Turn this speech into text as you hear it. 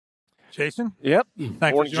Jason? Yep.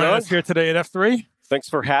 Thanks for joining us here today at F3. Thanks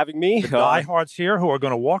for having me. The diehards here who are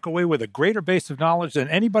going to walk away with a greater base of knowledge than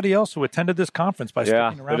anybody else who attended this conference by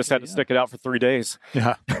sticking around. I just had to stick it out for 3 days.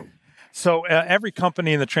 Yeah. So every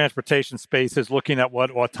company in the transportation space is looking at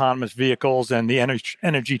what autonomous vehicles and the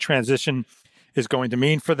energy transition is going to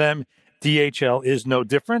mean for them. DHL is no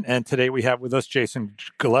different. And today we have with us Jason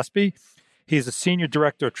Gillespie. He's a Senior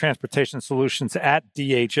Director of Transportation Solutions at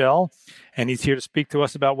DHL, and he's here to speak to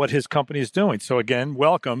us about what his company is doing. So again,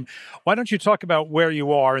 welcome. Why don't you talk about where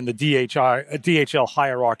you are in the DHL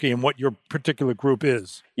hierarchy and what your particular group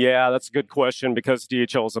is? Yeah, that's a good question because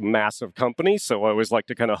DHL is a massive company, so I always like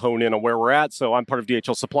to kind of hone in on where we're at. So I'm part of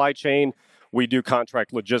DHL supply chain. We do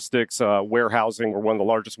contract logistics, warehousing. We're one of the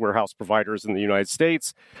largest warehouse providers in the United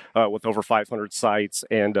States with over 500 sites.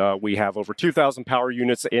 And we have over 2,000 power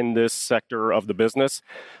units in this sector of the business.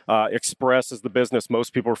 Express is the business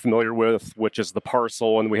most people are familiar with, which is the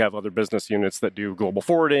parcel. And we have other business units that do global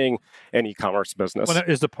forwarding and e-commerce business. Well,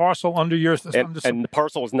 is the parcel under yours? And the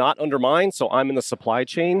parcel is not under mine. So I'm in the supply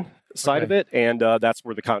chain side of it. And that's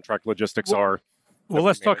where the contract logistics are. Well,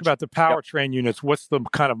 let's talk about the powertrain units. What's the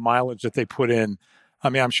kind of mileage that they put in? I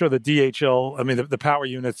mean, I'm sure the power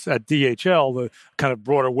units at DHL, the kind of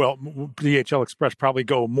broader, DHL Express probably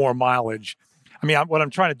go more mileage. I mean, what I'm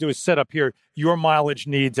trying to do is set up here your mileage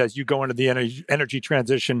needs as you go into the energy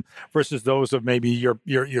transition versus those of maybe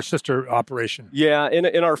your sister operation. Yeah,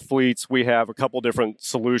 in our fleets, we have a couple different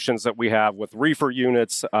solutions that we have with reefer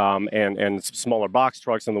units and smaller box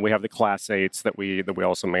trucks, and then we have the Class 8s that we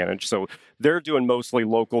also manage. So they're doing mostly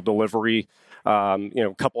local delivery,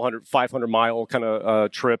 couple 500-mile kind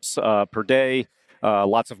of trips per day.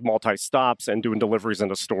 Lots of multi-stops and doing deliveries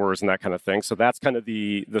into stores and that kind of thing. So that's kind of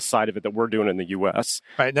the side of it that we're doing in the U.S.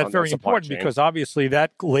 Right, and that's very important because obviously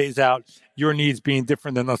that lays out your needs being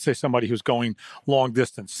different than, let's say, somebody who's going long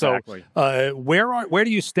distance. So exactly. Where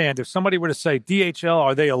do you stand? If somebody were to say, DHL,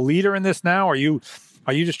 are they a leader in this now? Are you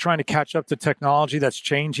just trying to catch up to technology that's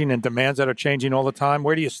changing and demands that are changing all the time?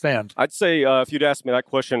 Where do you stand? I'd say if you'd asked me that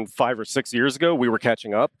question 5 or 6 years ago, we were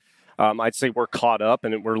catching up. I'd say we're caught up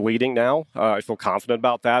and we're leading now. I feel confident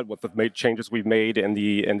about that with the changes we've made and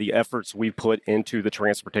the efforts we put into the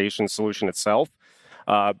transportation solution itself.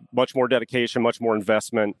 Much more dedication, much more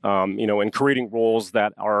investment, in creating roles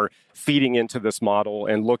that are feeding into this model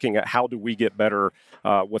and looking at how do we get better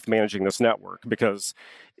with managing this network. Because,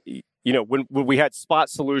 when we had spot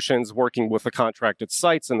solutions working with the contracted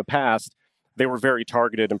sites in the past, they were very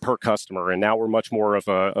targeted and per customer, and now we're much more of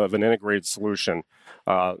an integrated solution,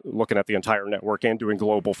 looking at the entire network and doing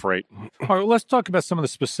global freight. All right, let's talk about some of the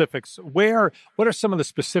specifics. What are some of the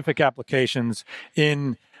specific applications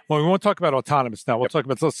we won't talk about autonomous now. We'll talk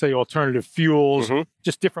about, let's say, alternative fuels,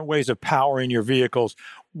 just different ways of powering your vehicles.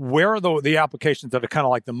 Where are the applications that are kind of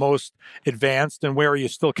like the most advanced, and where are you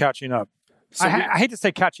still catching up? So I hate to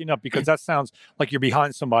say catching up because that sounds like you're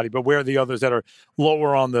behind somebody, but where are the others that are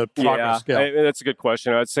lower on the progress scale? That's a good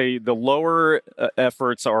question. I'd say the lower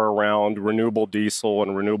efforts are around renewable diesel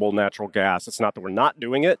and renewable natural gas. It's not that we're not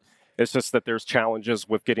doing it. It's just that there's challenges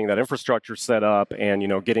with getting that infrastructure set up and,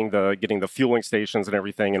 getting the fueling stations and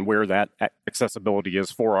everything and where that accessibility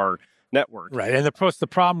is for our network. Right. And the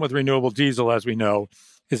problem with renewable diesel, as we know,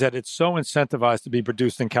 is that it's so incentivized to be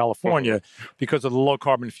produced in California because of the low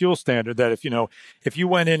carbon fuel standard that if you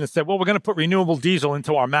went in and said, well, we're going to put renewable diesel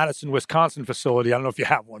into our Madison, Wisconsin facility. I don't know if you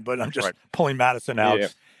have one, but I'm just pulling Madison out. Yeah.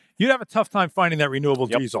 You'd have a tough time finding that renewable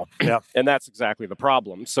diesel. Yeah. And that's exactly the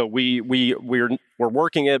problem. So we're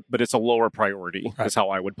working it, but it's a lower priority is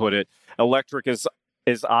how I would put it. Electric is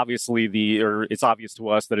obviously it's obvious to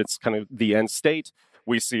us that it's kind of the end state.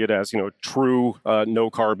 We see it as, true no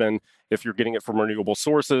carbon if you're getting it from renewable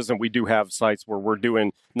sources. And we do have sites where we're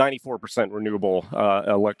doing 94% renewable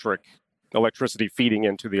electricity feeding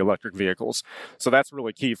into the electric vehicles. So that's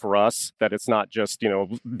really key for us, that it's not just,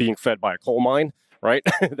 being fed by a coal mine, right?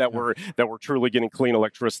 that we're truly getting clean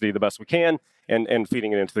electricity the best we can and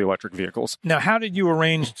feeding it into the electric vehicles. Now, how did you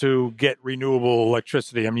arrange to get renewable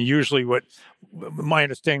electricity? I mean, usually my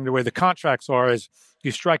understanding, the way the contracts are is you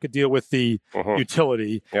strike a deal with the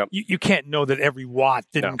utility. Yep. You can't know that every watt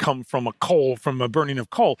didn't come from a burning of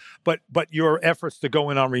coal, but your efforts to go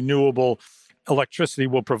in on renewable electricity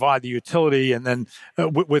will provide the utility, and then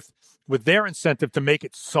with with their incentive to make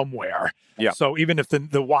it somewhere. Yeah. So even if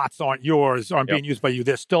the watts aren't yours, aren't being used by you,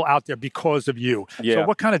 they're still out there because of you. Yeah. So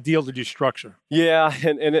what kind of deal did you structure? Yeah,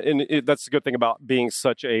 and that's the good thing about being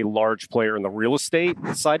such a large player in the real estate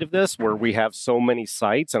side of this, where we have so many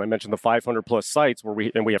sites, and I mentioned the 500 plus sites where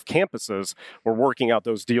we have campuses. We're working out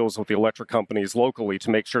those deals with the electric companies locally to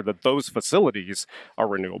make sure that those facilities are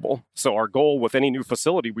renewable. So our goal with any new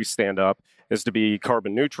facility we stand up is to be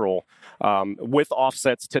carbon neutral, with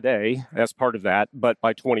offsets today as part of that, but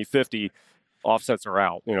by 2050, offsets are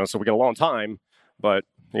out. So we got a long time, but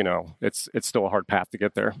it's still a hard path to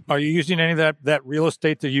get there. Are you using any of that real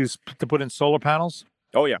estate to put in solar panels?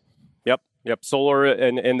 Oh yeah, yep. Solar,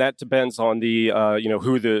 and that depends on the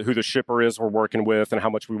who the shipper is we're working with and how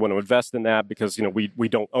much we want to invest in that, because we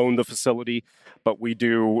don't own the facility, but we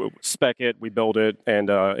do spec it, we build it, and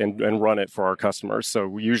run it for our customers. So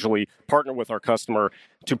we usually partner with our customer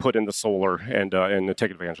to put in the solar and take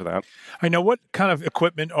advantage of that. I know. What kind of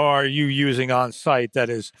equipment are you using on site that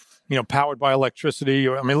is powered by electricity?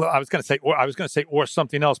 I was going to say or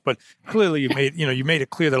something else, but clearly you made it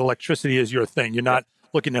clear that electricity is your thing. You're not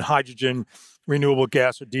looking at hydrogen, renewable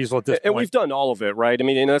gas, or diesel at this point. And we've done all of it, right?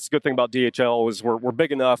 And that's the good thing about DHL is we're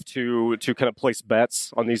big enough to kind of place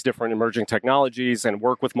bets on these different emerging technologies and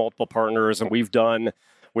work with multiple partners. And we've done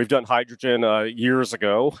hydrogen years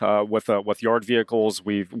ago with yard vehicles.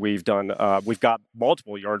 We've got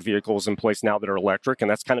multiple yard vehicles in place now that are electric,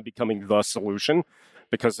 and that's kind of becoming the solution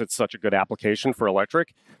because it's such a good application for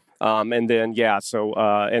electric. And then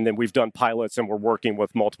we've done pilots, and we're working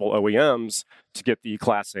with multiple OEMs to get the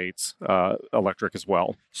Class 8s electric as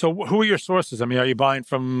well. So who are your sources? Are you buying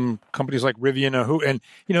from companies like Rivian or who? And,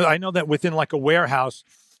 I know that within like a warehouse,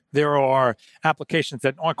 there are applications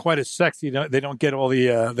that aren't quite as sexy. They don't get all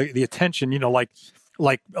the attention,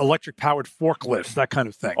 like electric powered forklifts, that kind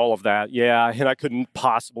of thing. All of that. Yeah. And I couldn't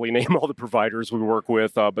possibly name all the providers we work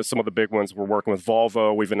with, but some of the big ones, we're working with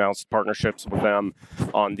Volvo. We've announced partnerships with them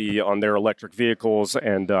on their electric vehicles.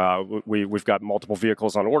 And we've got multiple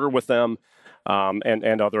vehicles on order with them,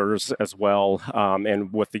 and others as well.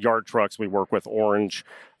 And with the yard trucks, we work with Orange.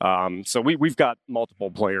 So we've got multiple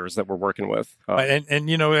players that we're working with. And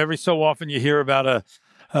every so often you hear about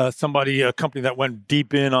a company that went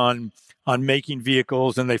deep in on making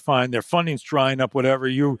vehicles, and they find their funding's drying up, whatever.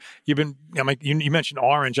 You mentioned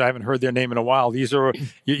Orange. I haven't heard their name in a while. These are,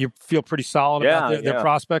 you feel pretty solid about their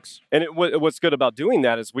prospects? And what's good about doing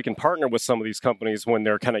that is we can partner with some of these companies when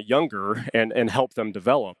they're kind of younger and help them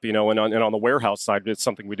develop, and on the warehouse side, it's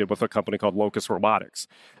something we did with a company called Locus Robotics.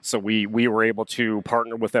 So we were able to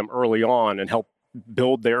partner with them early on and help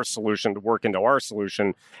build their solution to work into our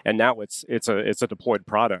solution, and now it's a deployed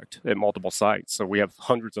product at multiple sites. So we have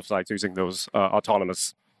hundreds of sites using those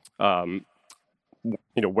autonomous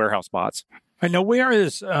warehouse bots. I know. Where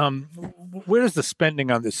is the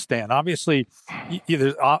spending on this stand? Obviously,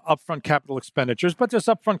 there's upfront capital expenditures, but there's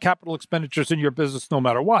upfront capital expenditures in your business no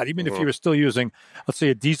matter what. Even if you were still using, let's say,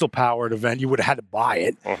 a diesel-powered event, you would have had to buy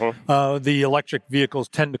it. The electric vehicles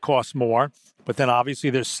tend to cost more, but then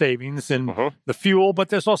obviously there's savings in the fuel, but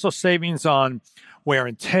there's also savings on wear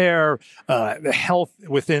and tear, the health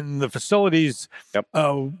within the facilities. Yep.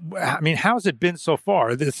 How's it been so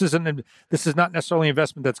far? This is not necessarily an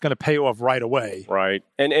investment that's going to pay off right away. Right.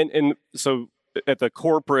 And so at the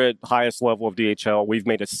corporate highest level of DHL, we've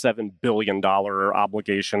made a $7 billion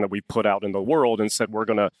obligation that we put out in the world and said we're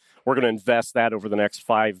gonna invest that over the next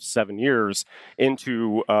 5-7 years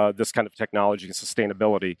into this kind of technology and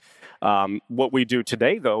sustainability. What we do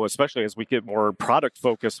today, though, especially as we get more product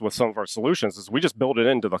focused with some of our solutions, is we just build it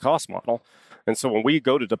into the cost model. And so when we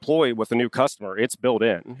go to deploy with a new customer, it's built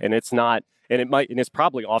in, and it's not. And it's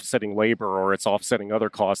probably offsetting labor, or it's offsetting other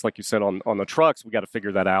costs, like you said on the trucks. We got to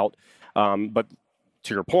figure that out. But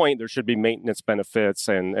to your point, there should be maintenance benefits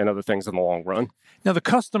and other things in the long run. Now, the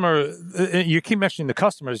customer, you keep mentioning the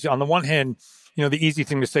customers. On the one hand, the easy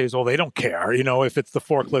thing to say is, they don't care, if it's the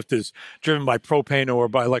forklift is driven by propane or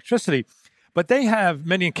by electricity. But they have,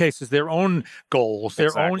 many cases, their own goals,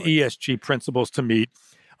 their own ESG principles to meet.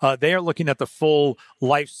 They are looking at the full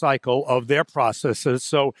life cycle of their processes.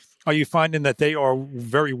 So are you finding that they are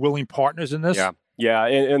very willing partners in this? Yeah,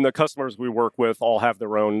 and the customers we work with all have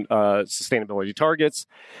their own sustainability targets,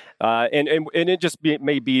 and it just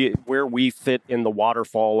may be where we fit in the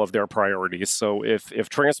waterfall of their priorities. So if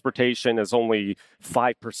transportation is only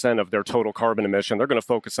 5% of their total carbon emission, they're going to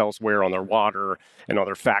focus elsewhere on their water and on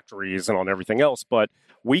their factories and on everything else. But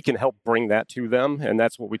we can help bring that to them, and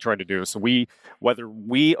that's what we try to do. So whether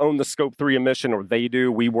we own the Scope 3 emission or they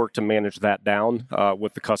do, we work to manage that down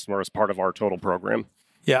with the customer as part of our total program.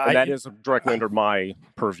 Yeah, that is directly under my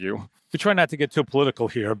purview. We try not to get too political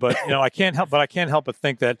here, but I can't help but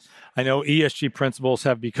think that I know ESG principles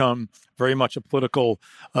have become very much a political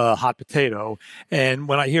hot potato. And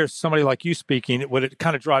when I hear somebody like you speaking, what it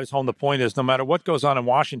kind of drives home the point is no matter what goes on in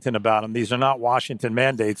Washington about them, these are not Washington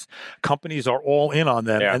mandates. Companies are all in on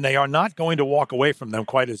them, and they are not going to walk away from them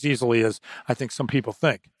quite as easily as I think some people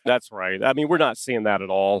think. That's right. I mean, we're not seeing that at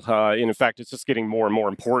all. In fact, it's just getting more and more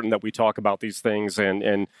important that we talk about these things.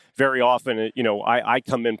 And very often, I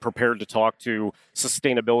come in prepared to talk to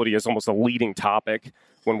sustainability as almost a leading topic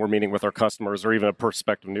when we're meeting with our customers or even a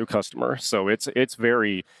prospective new customer. So it's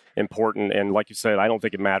very important. And like you said, I don't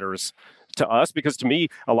think it matters to us because to me,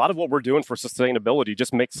 a lot of what we're doing for sustainability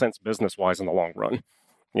just makes sense business-wise in the long run.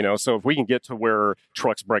 So if we can get to where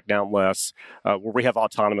trucks break down less, where we have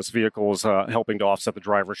autonomous vehicles helping to offset the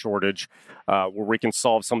driver shortage, where we can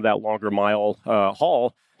solve some of that longer mile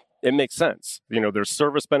haul, it makes sense. There's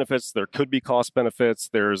service benefits, there could be cost benefits.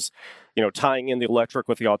 There's, tying in the electric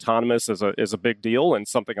with the autonomous is a big deal and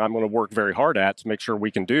something I'm going to work very hard at to make sure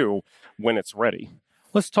we can do when it's ready.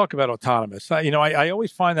 Let's talk about autonomous. I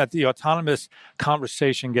always find that the autonomous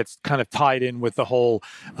conversation gets kind of tied in with the whole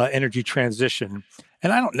energy transition.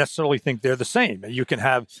 And I don't necessarily think they're the same. You can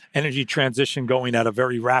have energy transition going at a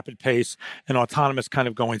very rapid pace and autonomous kind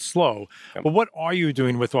of going slow. Yep. But what are you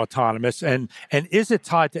doing with autonomous? And is it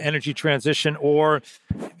tied to energy transition or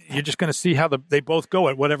you're just going to see how they both go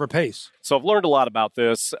at whatever pace? So I've learned a lot about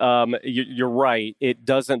this. You're right.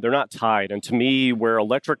 They're not tied. And to me, where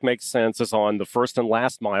electric makes sense is on the first and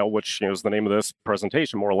last mile, which is the name of this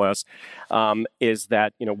presentation, more or less, is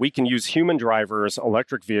that, we can use human drivers,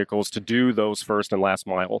 electric vehicles to do those first and last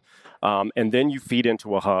mile. And then you feed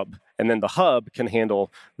into a hub. And then the hub can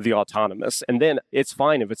handle the autonomous. And then it's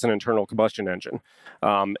fine if it's an internal combustion engine.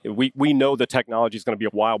 We know the technology is going to be a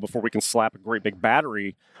while before we can slap a great big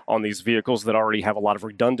battery on these vehicles that already have a lot of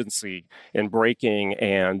redundancy in braking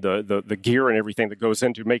and the gear and everything that goes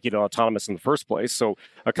into making it autonomous in the first place. So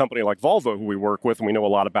a company like Volvo, who we work with and we know a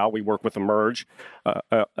lot about, we work with Embark,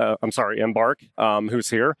 who's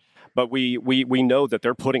here. But we know that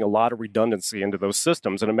they're putting a lot of redundancy into those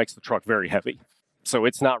systems, and it makes the truck very heavy. So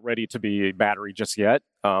it's not ready to be a battery just yet.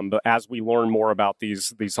 But as we learn more about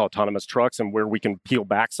these autonomous trucks and where we can peel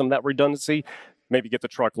back some of that redundancy, maybe get the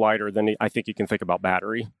truck lighter, then I think you can think about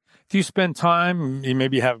battery. Do you spend time,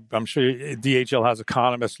 I'm sure DHL has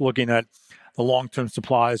economists looking at the long-term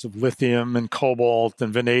supplies of lithium and cobalt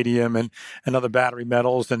and vanadium and other battery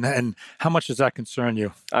metals, and how much does that concern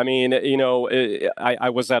you? I mean, I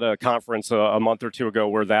was at a conference a month or two ago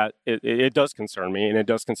where it does concern me, and it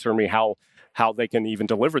does concern me how they can even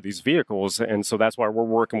deliver these vehicles, and so that's why we're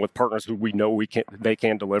working with partners who we know they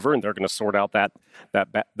can deliver, and they're going to sort out that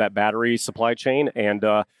battery supply chain, and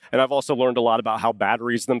I've also learned a lot about how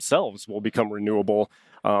batteries themselves will become renewable.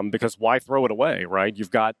 Because why throw it away, right?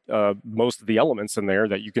 You've got most of the elements in there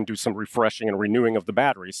that you can do some refreshing and renewing of the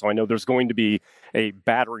battery. So I know there's going to be a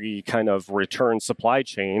battery kind of return supply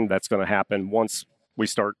chain that's going to happen once we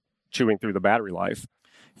start chewing through the battery life.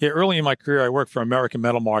 Yeah, early in my career, I worked for American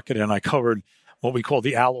Metal Market, and I covered what we call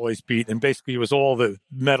the alloys beat. And basically, it was all the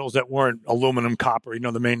metals that weren't aluminum, copper,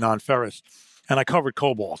 the main non-ferrous. And I covered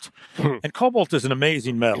cobalt. And cobalt is an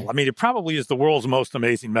amazing metal. I mean, it probably is the world's most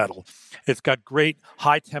amazing metal. It's got great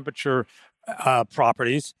high temperature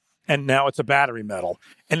properties, and now it's a battery metal.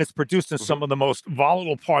 And it's produced in some of the most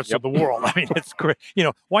volatile parts of the world. I mean, it's great.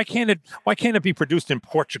 Why can't it be produced in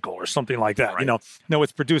Portugal or something like that? Right. No,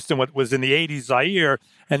 it's produced in what was in the 80s Zaire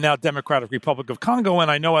and now Democratic Republic of Congo. And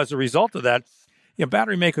I know as a result of that,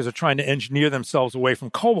 battery makers are trying to engineer themselves away from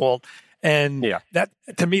cobalt. And that,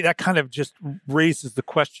 to me, that kind of just raises the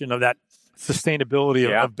question of that sustainability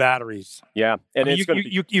of batteries. Yeah. And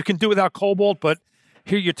you can do without cobalt, but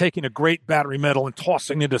here you're taking a great battery metal and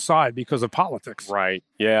tossing it aside because of politics. Right.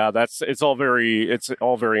 Yeah. It's all very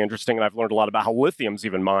interesting. And I've learned a lot about how lithium's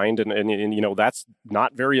even mined. And that's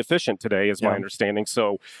not very efficient today, is my understanding.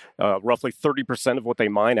 So roughly 30% of what they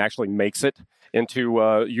mine actually makes it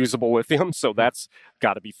into usable lithium. So that's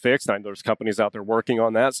got to be fixed. I know there's companies out there working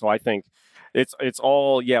on that. So I think it's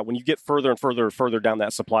all, when you get further and further down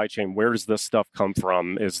that supply chain, where does this stuff come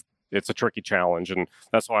from it's a tricky challenge. And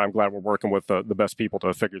that's why I'm glad we're working with the best people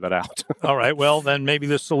to figure that out. All right. Well, then maybe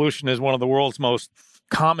this solution is one of the world's most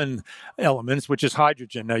common elements, which is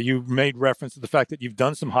hydrogen. Now, you made reference to the fact that you've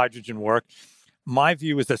done some hydrogen work. My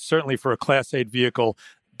view is that certainly for a Class 8 vehicle,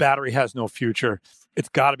 battery has no future. It's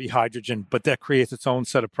got to be hydrogen, but that creates its own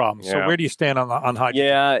set of problems. Yeah. So where do you stand on hydrogen?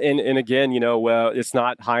 Yeah, and again, it's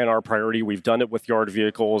not high on our priority. We've done it with yard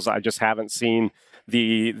vehicles. I just haven't seen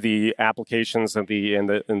the applications and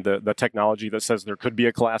the technology that says there could be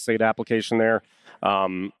a Class 8 application there.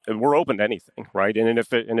 we're open to anything, right? And if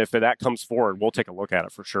that comes forward, we'll take a look at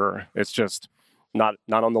it for sure. It's just not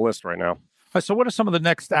on the list right now. So what are some of the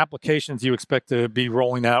next applications you expect to be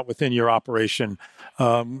rolling out within your operation?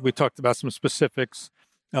 We talked about some specifics.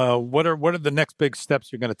 What are the next big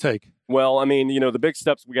steps you're going to take? Well, I mean, the big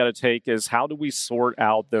steps we got to take is how do we sort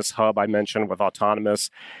out this hub I mentioned with autonomous?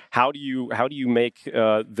 How do you make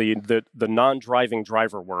the non-driving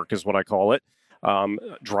driver work is what I call it.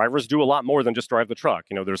 Drivers do a lot more than just drive the truck.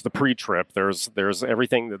 There's the pre-trip, there's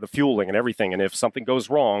everything, the fueling and everything. And if something goes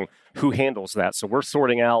wrong, who handles that? So we're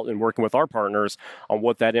sorting out and working with our partners on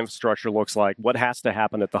what that infrastructure looks like, what has to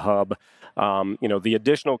happen at the hub, the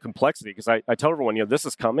additional complexity. Because I tell everyone, this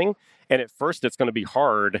is coming. And at first, it's going to be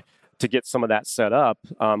hard to get some of that set up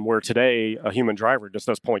where today a human driver just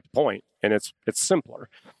does point to point and it's simpler.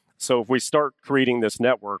 So if we start creating this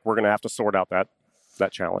network, we're going to have to sort out that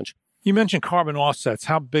challenge. You mentioned carbon offsets.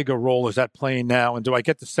 How big a role is that playing now? And do I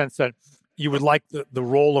get the sense that you would like the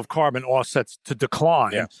role of carbon offsets to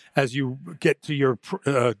decline as you get to your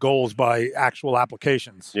goals by actual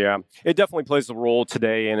applications? Yeah, it definitely plays a role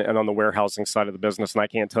today and on the warehousing side of the business. And I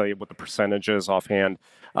can't tell you what the percentage is offhand,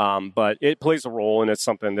 but it plays a role, and it's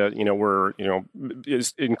something that we're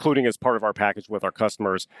is including as part of our package with our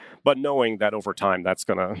customers. But knowing that over time that's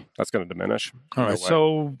gonna diminish. All right,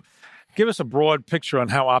 so give us a broad picture on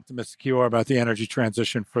how optimistic you are about the energy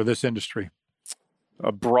transition for this industry.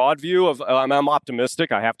 A broad view of I'm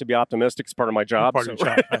optimistic. I have to be optimistic. It's part of my job. Part of your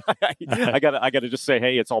job. I got to just say,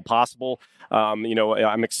 hey, it's all possible.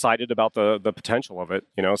 I'm excited about the potential of it.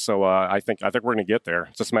 So I think we're going to get there.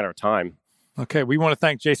 It's just a matter of time. Okay, we want to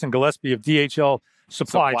thank Jason Gillespie of DHL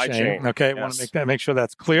Supply Chain. Okay, yes. Want to make sure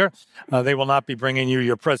that's clear. They will not be bringing you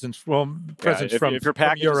your presents from if your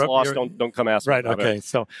package is lost, don't come ask me. Right. Okay.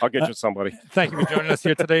 So I'll get you somebody. Thank you for joining us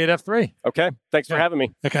here today at F3. Okay. Thanks for having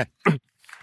me. Okay.